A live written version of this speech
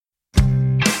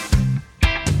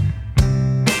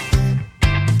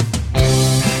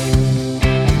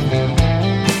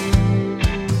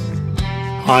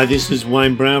Hi, this is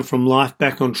Wayne Brown from Life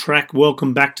Back on Track.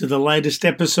 Welcome back to the latest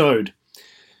episode.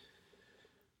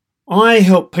 I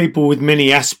help people with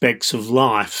many aspects of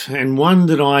life, and one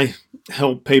that I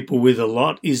help people with a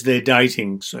lot is their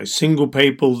dating. So single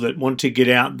people that want to get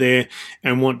out there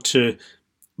and want to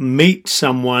meet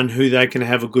someone who they can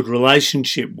have a good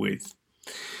relationship with.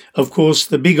 Of course,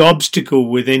 the big obstacle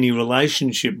with any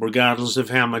relationship, regardless of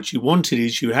how much you want it,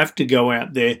 is you have to go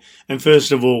out there and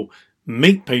first of all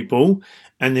meet people,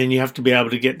 and then you have to be able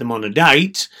to get them on a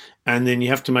date, and then you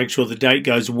have to make sure the date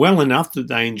goes well enough that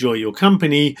they enjoy your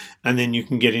company, and then you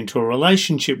can get into a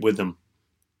relationship with them.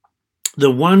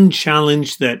 The one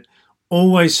challenge that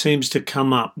always seems to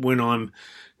come up when I'm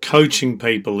coaching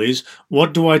people is,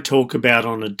 what do I talk about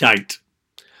on a date?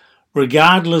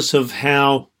 Regardless of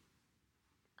how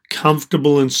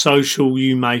comfortable and social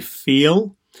you may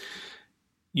feel,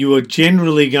 you are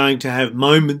generally going to have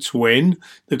moments when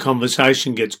the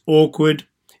conversation gets awkward,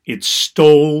 it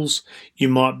stalls, you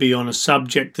might be on a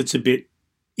subject that's a bit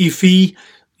iffy,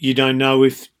 you don't know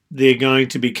if they're going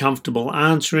to be comfortable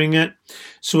answering it.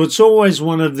 So it's always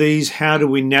one of these, how do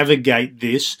we navigate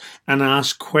this and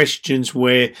ask questions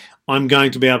where I'm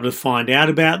going to be able to find out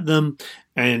about them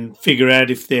and figure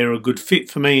out if they're a good fit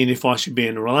for me and if I should be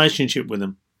in a relationship with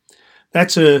them.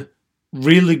 That's a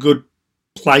really good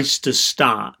place to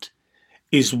start,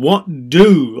 is what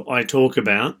do I talk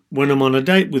about when I'm on a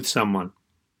date with someone?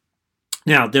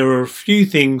 Now, there are a few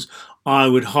things I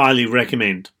would highly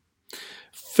recommend.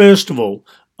 First of all,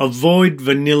 avoid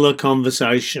vanilla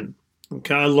conversation.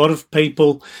 Okay, a lot of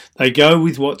people, they go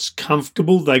with what's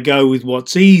comfortable, they go with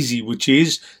what's easy, which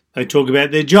is they talk about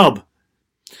their job.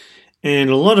 And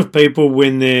a lot of people,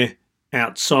 when they're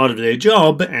outside of their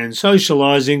job and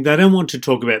socialising, they don't want to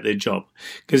talk about their job,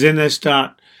 because then they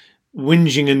start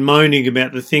whinging and moaning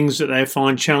about the things that they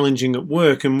find challenging at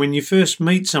work. And when you first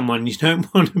meet someone, you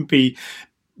don't want to be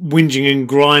whinging and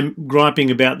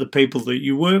griping about the people that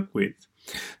you work with.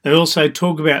 They also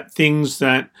talk about things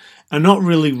that are not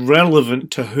really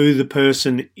relevant to who the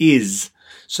person is.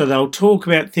 So they'll talk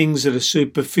about things that are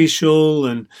superficial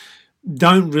and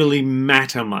don't really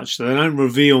matter much. They don't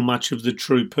reveal much of the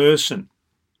true person.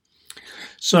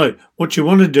 So what you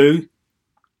want to do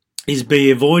is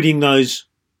be avoiding those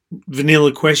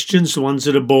vanilla questions, the ones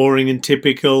that are boring and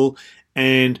typical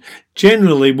and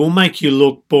generally will make you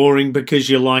look boring because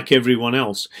you're like everyone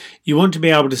else. You want to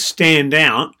be able to stand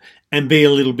out and be a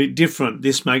little bit different.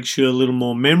 This makes you a little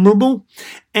more memorable,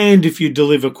 and if you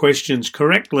deliver questions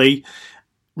correctly,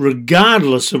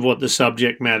 regardless of what the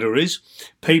subject matter is,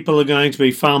 people are going to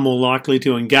be far more likely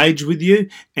to engage with you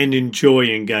and enjoy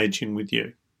engaging with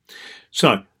you.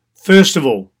 So, first of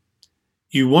all,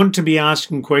 you want to be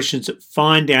asking questions that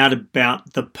find out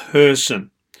about the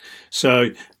person.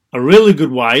 So, a really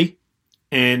good way,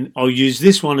 and I'll use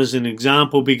this one as an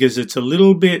example because it's a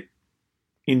little bit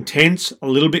intense, a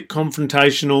little bit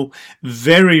confrontational,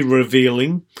 very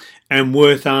revealing, and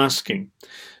worth asking.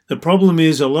 The problem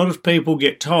is a lot of people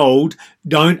get told,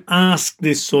 don't ask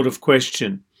this sort of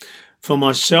question. For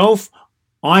myself,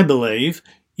 I believe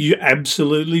you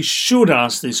absolutely should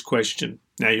ask this question.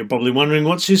 Now, you're probably wondering,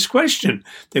 what's this question?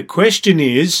 The question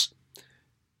is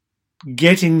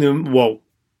getting them,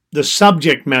 the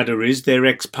subject matter is their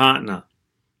ex-partner.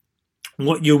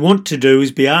 What you want to do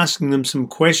is be asking them some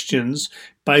questions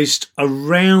based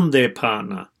around their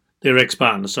ex-partner,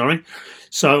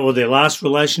 or their last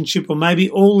relationship, or maybe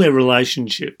all their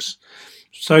relationships.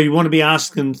 So you want to be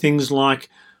asking them things like,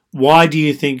 why do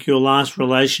you think your last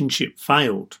relationship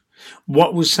failed?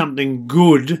 What was something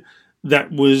good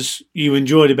that you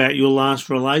enjoyed about your last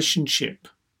relationship?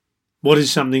 What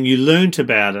is something you learnt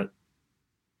about it?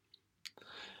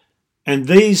 And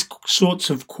these sorts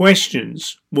of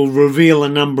questions will reveal a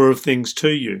number of things to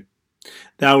you.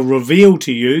 They'll reveal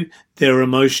to you their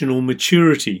emotional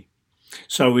maturity.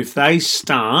 So if they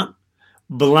start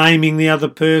blaming the other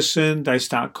person, they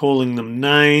start calling them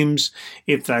names,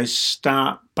 if they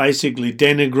start basically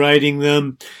denigrating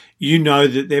them, you know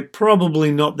that they're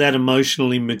probably not that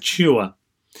emotionally mature.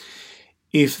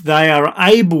 If they are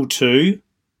able to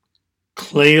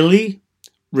clearly,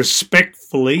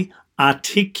 respectfully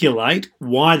articulate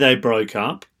why they broke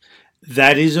up,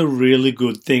 that is a really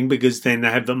good thing, because then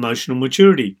they have emotional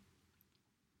maturity.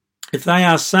 If they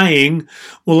are saying,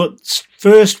 well, at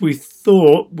first we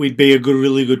thought we'd be a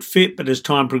really good fit, but as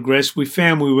time progressed, we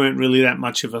found we weren't really that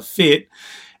much of a fit.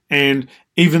 And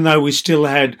even though we still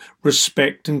had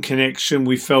respect and connection,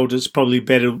 we felt it's probably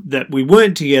better that we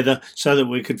weren't together so that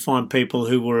we could find people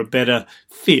who were a better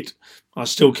fit. I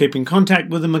still keep in contact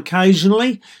with them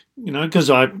occasionally, because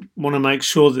I want to make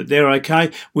sure that they're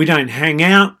okay. We don't hang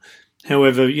out.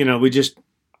 However, we just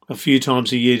a few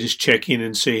times a year, just check in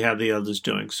and see how the other's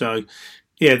doing. So,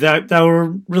 yeah, they were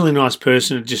a really nice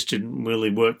person. It just didn't really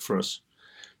work for us.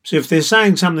 So if they're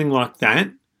saying something like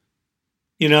that,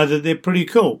 you know that they're pretty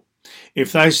cool.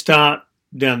 If they start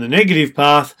down the negative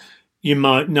path, you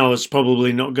might know it's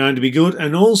probably not going to be good.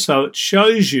 And also it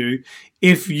shows you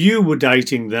if you were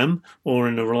dating them or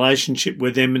in a relationship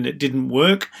with them and it didn't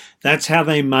work, that's how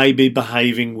they may be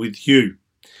behaving with you,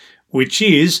 which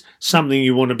is something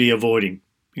you want to be avoiding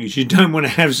because you don't want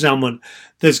to have someone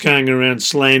that's going around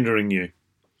slandering you.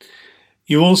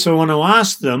 You also want to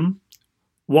ask them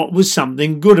what was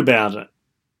something good about it,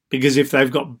 because if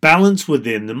they've got balance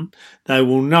within them, they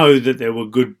will know that there were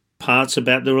good parts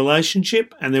about the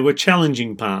relationship and there were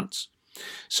challenging parts.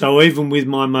 So even with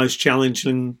my most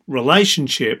challenging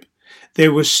relationship,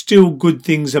 there were still good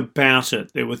things about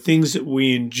it. There were things that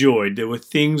we enjoyed. There were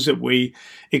things that we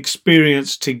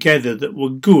experienced together that were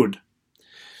good.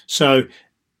 So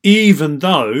even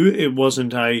though it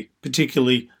wasn't a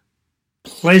particularly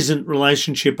pleasant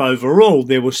relationship overall,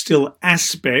 there were still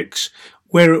aspects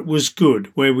where it was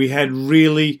good, where we had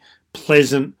really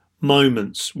pleasant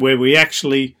moments, where we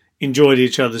actually enjoyed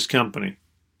each other's company.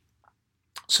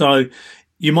 So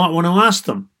you might want to ask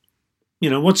them, you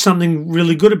know, what's something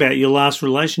really good about your last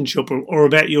relationship or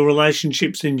about your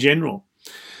relationships in general?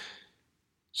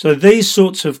 So these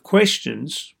sorts of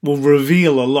questions will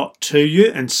reveal a lot to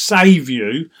you and save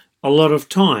you a lot of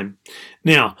time.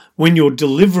 Now, when you're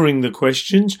delivering the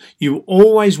questions, you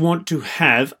always want to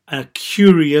have a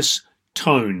curious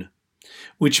tone,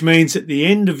 which means at the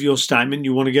end of your statement,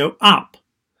 you want to go up.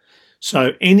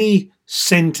 So any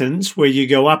sentence where you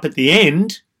go up at the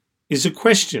end is a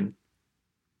question.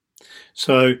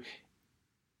 So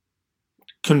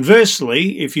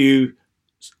conversely, if you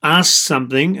ask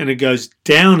something and it goes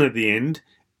down at the end,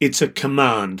 it's a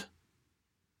command.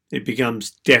 It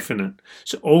becomes definite.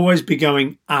 So always be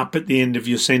going up at the end of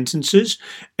your sentences.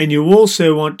 And you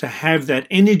also want to have that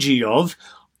energy of,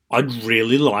 I'd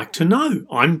really like to know.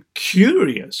 I'm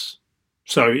curious.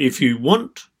 So if you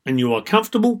want and you are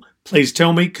comfortable, please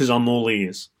tell me because I'm all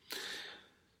ears.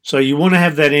 So you want to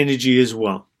have that energy as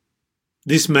well.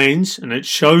 This means, and it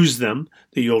shows them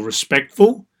that you're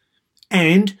respectful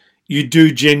and you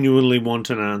do genuinely want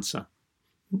an answer.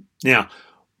 Now,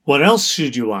 what else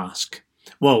should you ask?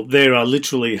 Well, there are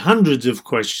literally hundreds of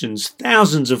questions,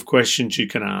 thousands of questions you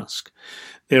can ask.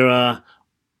 There are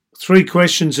 3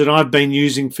 questions that I've been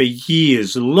using for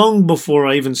years, long before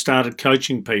I even started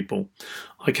coaching people.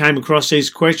 I came across these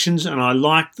questions and I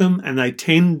liked them, and they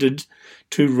tended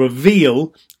to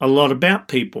reveal a lot about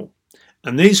people.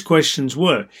 And these questions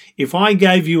were, if I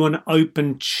gave you an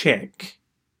open check,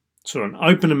 so an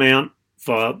open amount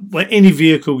for any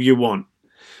vehicle you want,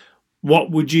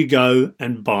 what would you go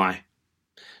and buy?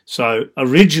 So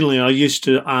originally I used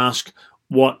to ask,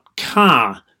 what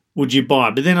car would you buy?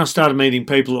 But then I started meeting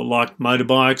people that liked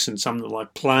motorbikes and some that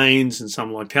like planes and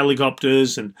some liked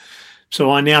helicopters. And so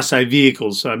I now say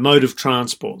vehicles, so mode of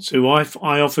transport. So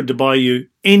I offered to buy you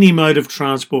any mode of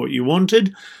transport you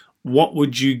wanted. What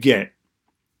would you get?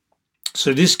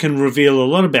 So this can reveal a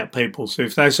lot about people. So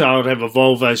if they say I would have a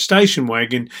Volvo station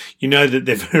wagon, you know that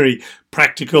they're very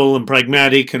practical and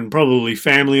pragmatic and probably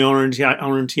family oriented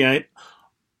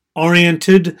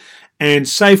and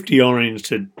safety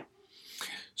oriented.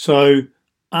 So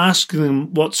ask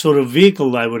them what sort of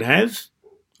vehicle they would have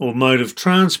or mode of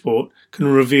transport can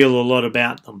reveal a lot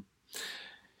about them.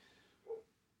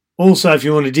 Also, if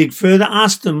you want to dig further,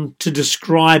 ask them to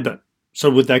describe it. So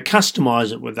would they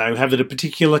customize it? Would they have it a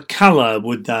particular colour?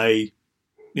 Would they,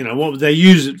 what would they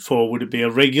use it for? Would it be a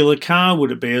regular car?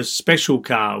 Would it be a special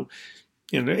car?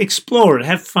 Explore it,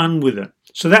 have fun with it.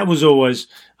 So that was always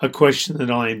a question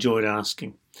that I enjoyed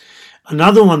asking.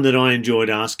 Another one that I enjoyed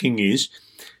asking is,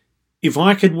 if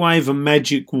I could wave a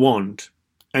magic wand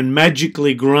and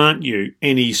magically grant you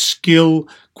any skill,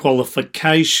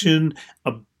 qualification,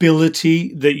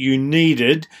 ability that you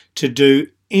needed to do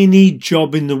any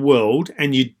job in the world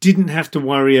and you didn't have to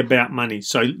worry about money,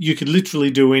 so you could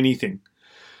literally do anything,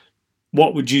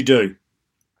 what would you do?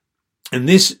 And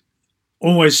this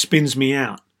always spins me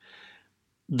out.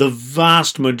 The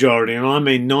vast majority, and I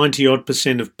mean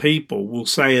 90% of people, will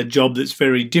say a job that's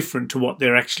very different to what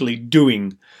they're actually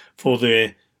doing for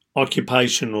their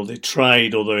occupation or their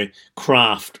trade or their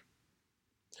craft.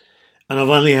 And I've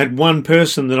only had one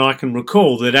person that I can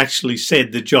recall that actually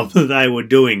said the job that they were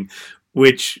doing,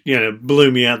 which,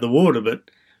 blew me out the water. But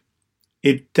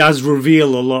it does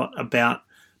reveal a lot about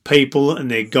people and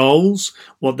their goals,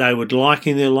 what they would like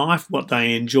in their life, what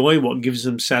they enjoy, what gives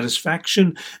them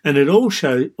satisfaction. And it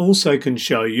also can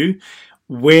show you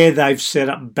where they've set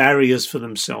up barriers for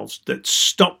themselves that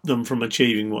stop them from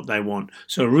achieving what they want.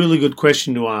 So a really good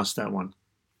question to ask, that one.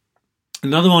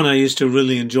 Another one I used to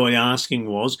really enjoy asking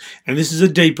was, and this is a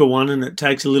deeper one and it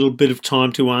takes a little bit of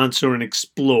time to answer and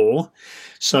explore.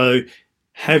 So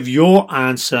have your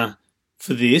answer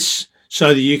for this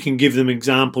so that you can give them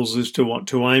examples as to what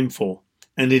to aim for.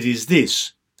 And it is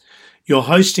this. You're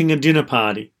hosting a dinner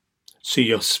party. So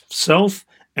yourself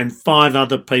and 5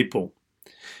 other people.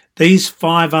 These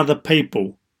 5 other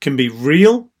people can be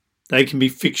real, they can be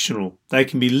fictional, they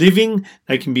can be living,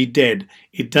 they can be dead.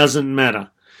 It doesn't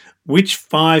matter. Which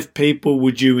 5 people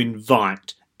would you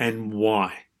invite and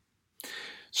why?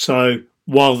 So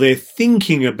while they're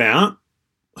thinking about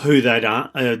who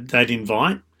they'd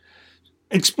invite,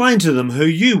 explain to them who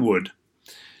you would.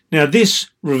 Now this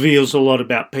reveals a lot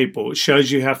about people. It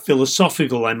shows you how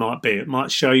philosophical they might be. It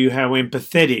might show you how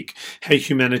empathetic, how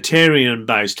humanitarian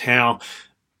based, how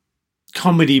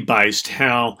comedy based,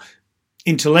 how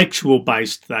intellectual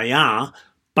based they are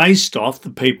based off the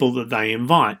people that they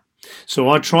invite. So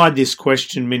I tried this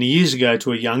question many years ago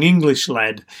to a young English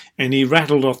lad and he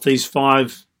rattled off these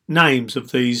 5 names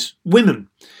of these women.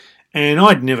 And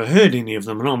I'd never heard any of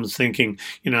them. And I was thinking,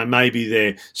 maybe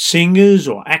they're singers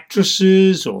or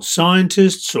actresses or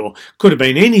scientists or could have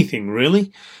been anything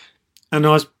really. And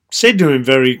I said to him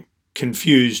very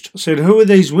confused, I said, who are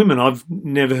these women? I've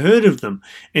never heard of them.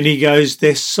 And he goes,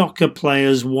 they're soccer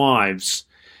players' wives.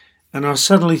 And I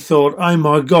suddenly thought, oh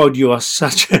my God, you are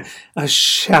such a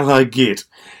shallow git.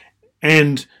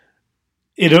 And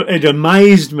it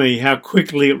amazed me how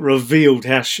quickly it revealed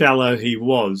how shallow he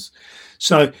was.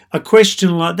 So a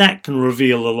question like that can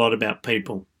reveal a lot about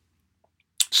people.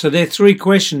 So there are 3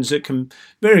 questions that can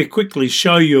very quickly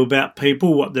show you about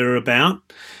people, what they're about.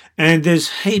 And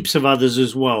there's heaps of others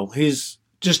as well. Here's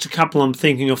just a couple I'm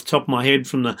thinking off the top of my head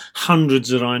from the hundreds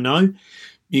that I know.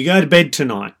 You go to bed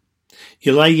tonight.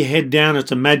 You lay your head down,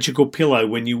 it's a magical pillow.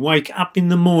 When you wake up in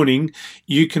the morning,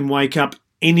 you can wake up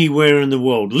anywhere in the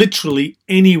world, literally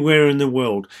anywhere in the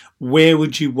world. Where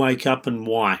would you wake up and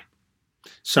why?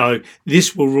 So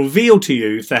this will reveal to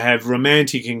you if they have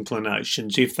romantic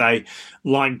inclinations, if they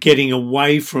like getting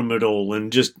away from it all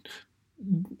and just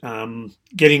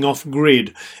getting off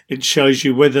grid. It shows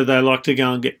you whether they like to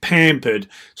go and get pampered.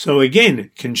 So again,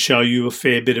 it can show you a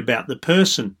fair bit about the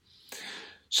person.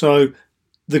 So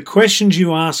the questions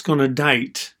you ask on a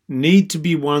date need to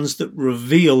be ones that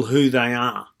reveal who they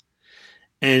are.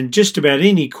 And just about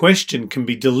any question can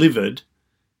be delivered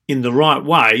in the right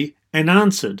way and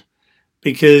answered.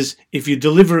 Because if you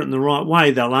deliver it in the right way,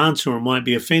 they'll answer and might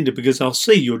be offended because they'll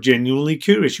see you're genuinely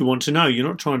curious. You want to know. You're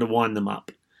not trying to wind them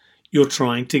up. You're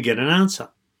trying to get an answer.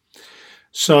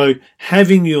 So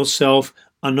having yourself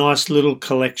a nice little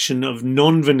collection of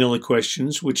non-vanilla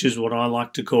questions, which is what I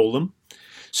like to call them.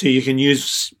 So you can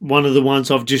use one of the ones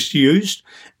I've just used.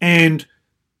 And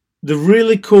the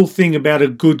really cool thing about a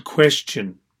good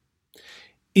question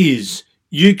is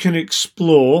you can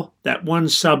explore that one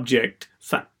subject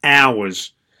for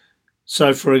hours.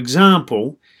 So for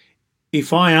example,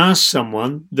 if I ask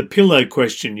someone the pillow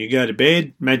question, you go to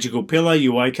bed, magical pillow,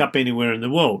 you wake up anywhere in the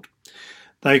world,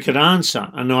 they could answer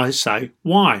and I say,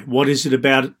 why? What is it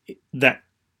about that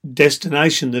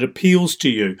destination that appeals to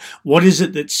you? What is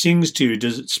it that sings to you?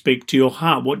 Does it speak to your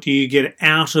heart? What do you get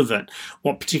out of it?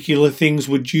 What particular things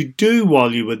would you do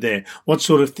while you were there? What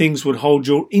sort of things would hold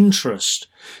your interest?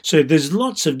 So there's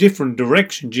lots of different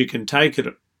directions you can take it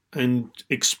and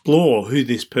explore who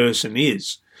this person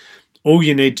is. All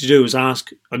you need to do is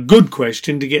ask a good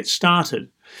question to get started.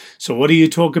 So what do you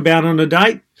talk about on a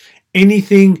date?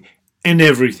 Anything and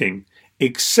everything,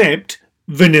 except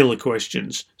vanilla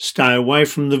questions. Stay away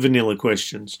from the vanilla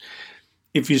questions.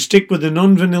 If you stick with the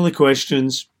non-vanilla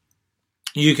questions,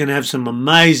 you can have some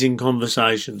amazing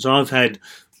conversations. I've had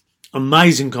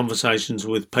amazing conversations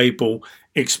with people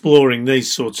exploring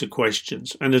these sorts of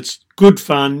questions, and it's good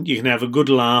fun. You can have a good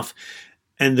laugh.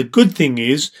 And the good thing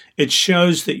is, it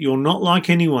shows that you're not like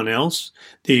anyone else,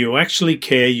 that you actually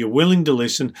care, you're willing to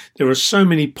listen. There are so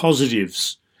many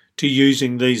positives to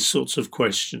using these sorts of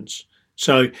questions.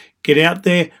 So get out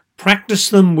there, practice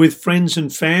them with friends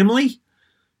and family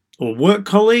or work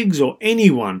colleagues or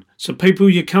anyone. So people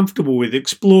you're comfortable with,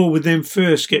 explore with them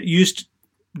first, get used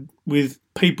with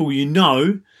people you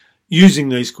know using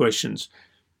these questions.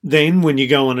 Then when you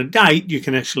go on a date, you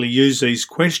can actually use these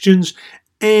questions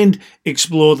and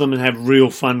explore them and have real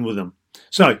fun with them.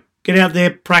 So get out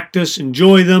there, practice,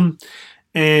 enjoy them,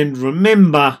 and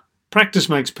remember, practice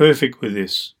makes perfect with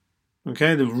this.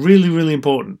 Okay, they're really, really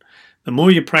important. The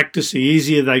more you practice, the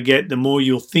easier they get, the more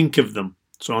you'll think of them.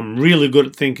 So I'm really good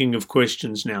at thinking of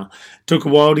questions now. Took a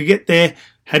while to get there,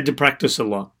 had to practice a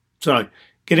lot. So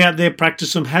get out there,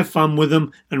 practice them, have fun with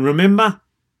them, and remember,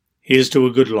 here's to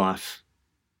a good life.